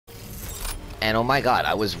And oh my god,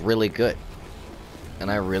 I was really good. And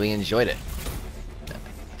I really enjoyed it.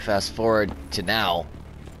 Fast forward to now,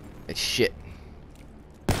 it's shit.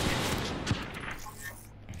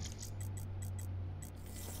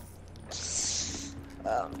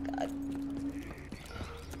 Oh my god.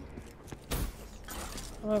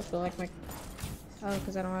 I don't feel like my... Oh,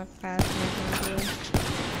 because I don't have fast enough.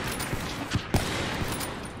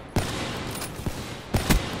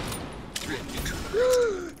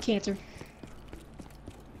 Cancer.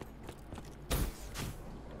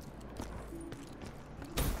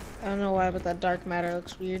 I don't know why, but that dark matter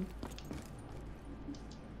looks weird.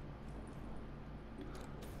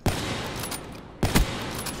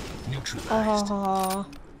 Oh,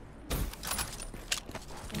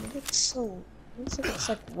 it's so. Looks like it's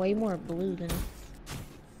like way more blue than.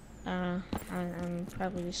 I'm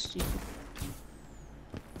probably just stupid.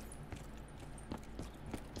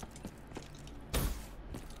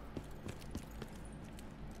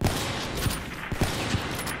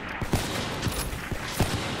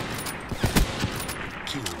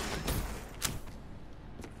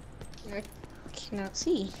 I cannot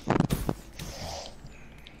see.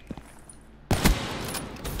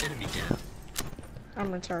 Enemy down.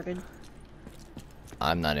 I'm retarded.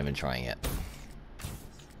 I'm not even trying it.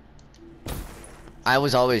 I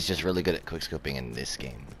was always just really good at quickscoping in this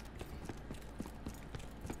game.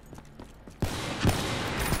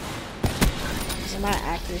 So my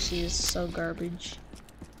accuracy is so garbage.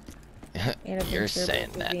 You're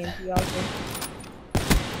saying that.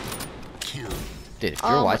 Kill. Dude, if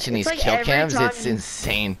you're watching these like kill every cams, time it's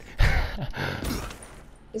insane.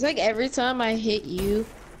 It's like every time I hit you,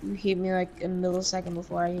 you hit me like a millisecond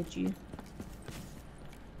before I hit you.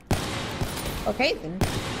 Okay then.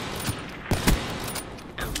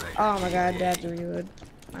 Oh my god, I have to reload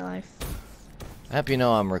my life. I hope you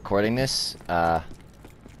know I'm recording this.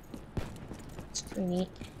 It's pretty neat.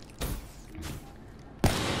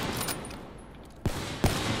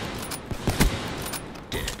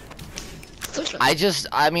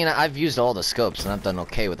 I mean, I've used all the scopes and I've done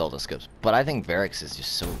okay with all the scopes, but I think Varix is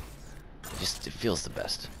just so, it feels the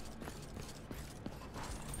best.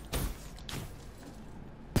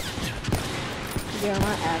 Yeah,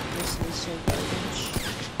 my accuracy is so garbage.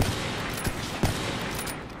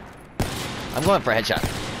 I'm going for a headshot.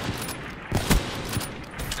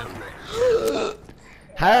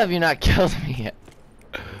 How have you not killed me yet?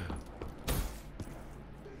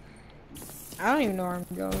 I don't even know where I'm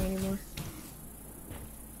going anymore.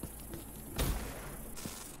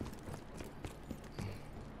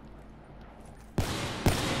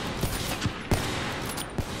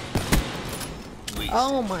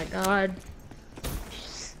 Oh my god.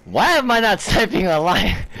 Why am I not sniping a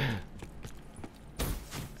line?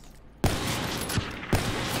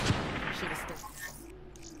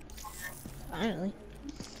 Finally.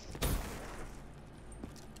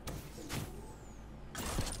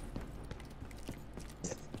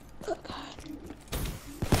 Oh god.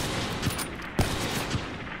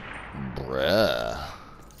 Bruh.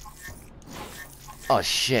 Oh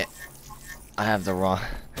shit. I have the wrong...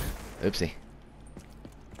 Oopsie.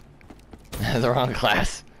 I have the wrong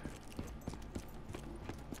class.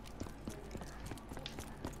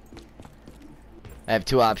 I have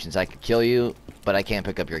two options. I could kill you, but I can't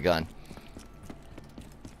pick up your gun.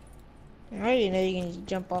 I didn't know you can just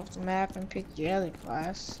jump off the map and pick the other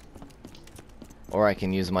class. Or I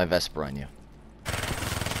can use my Vesper on you.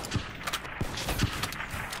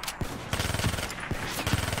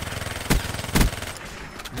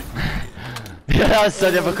 Yeah, that was so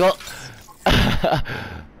difficult.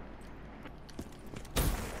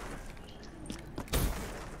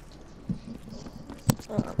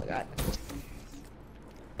 Oh my god.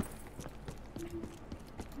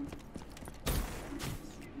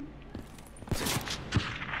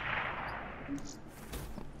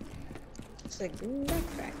 It's like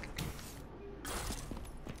backpack.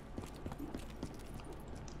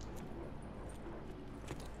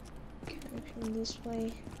 From this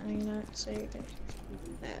way, I'm not certain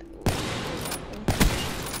that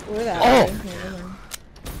or that Oh! way. Never mind.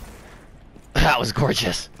 That was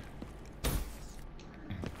gorgeous.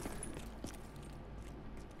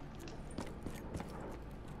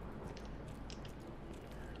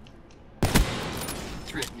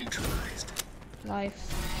 Threat neutralized.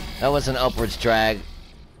 Life. That was an upwards drag.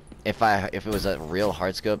 If it was a real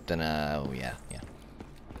hard scope, then oh yeah.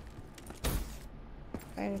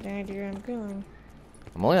 I have no idea where I'm going.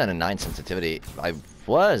 I'm only on a 9 sensitivity. I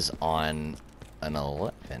was on an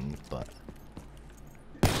 11, but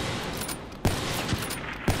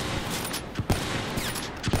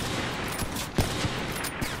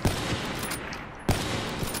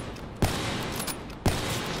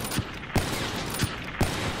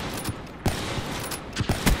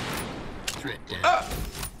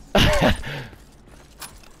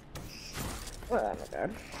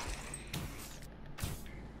god.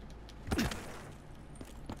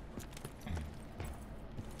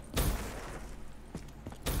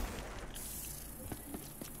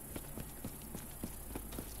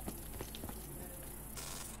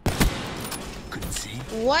 Couldn't see.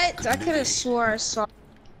 What? I could have swore I saw.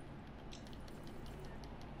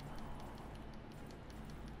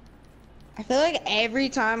 I feel like every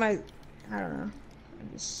time I don't know. I'm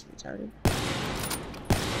just retarded.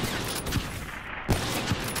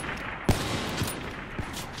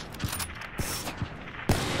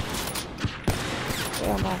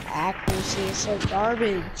 Damn, my accuracy is so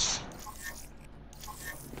garbage.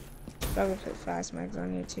 Probably put fast mags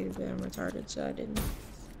on you too, but I'm retarded, so I didn't.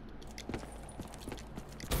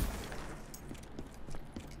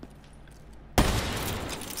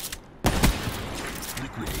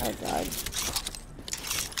 Oh god.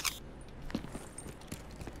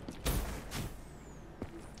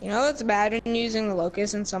 You know what's bad when using the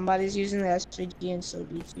locust and somebody's using the SVG and still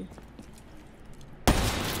beats you?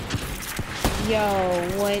 Yo,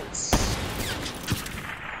 what?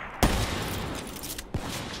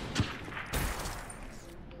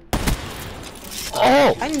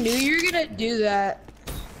 Oh! I knew you were gonna do that,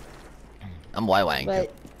 I'm YYing.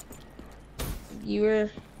 but you were.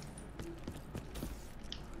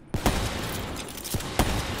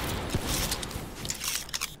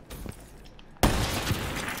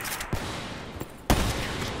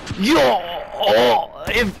 Yo! Oh,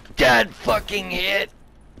 if that fucking hit,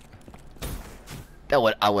 that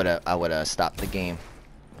would I would have stopped the game.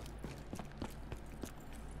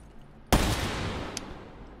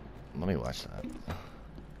 Let me watch that.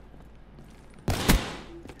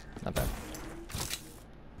 Not bad.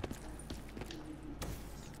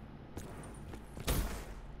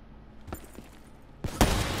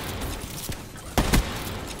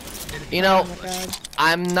 You know, Oh my god.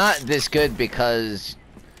 I'm not this good because,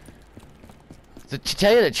 to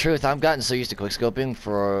tell you the truth, I've gotten so used to quickscoping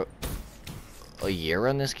for a year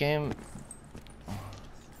on this game.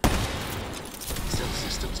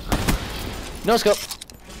 Subsystems online. No scope.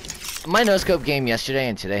 My no scope game yesterday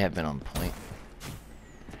and today have been on point.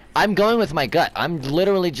 I'm going with my gut. I'm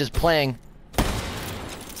literally just playing.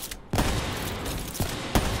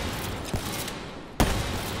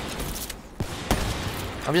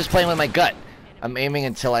 I'm just playing with my gut. I'm aiming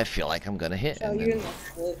until I feel like I'm gonna hit. So and you're then- in the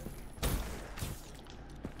flip.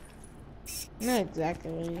 I know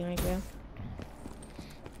exactly where you're gonna go.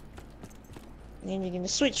 And then you're gonna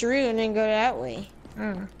switcheroo and then go that way.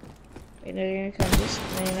 Huh. Wait, no, you're gonna come this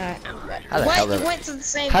way. Not. How the What? hell You did- went to the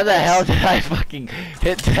same How the place. hell did I fucking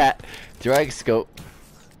hit that drag scope?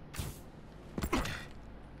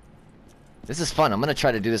 This is fun. I'm gonna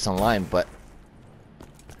try to do this online, but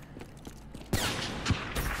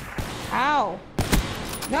Ow.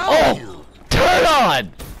 No! oh, turn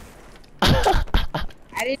on!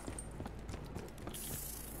 I didn't.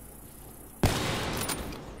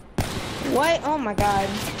 What? Oh my god.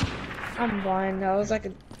 I'm blind. That was like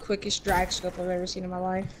the quickest drag scope I've ever seen in my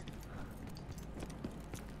life.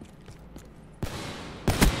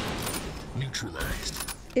 Neutralized.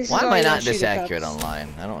 Why am I not this accurate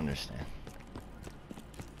online? I don't understand.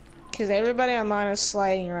 Because everybody online is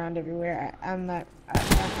sliding around everywhere. I'm not.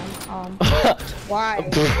 I'm calm. Why?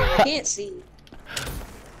 I can't see.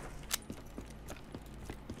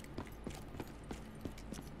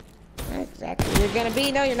 Not exactly. You're gonna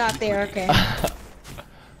be? No, you're not there. Okay.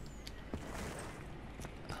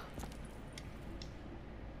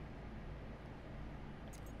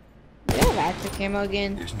 You have active camo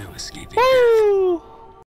again. There's no escaping. Woo!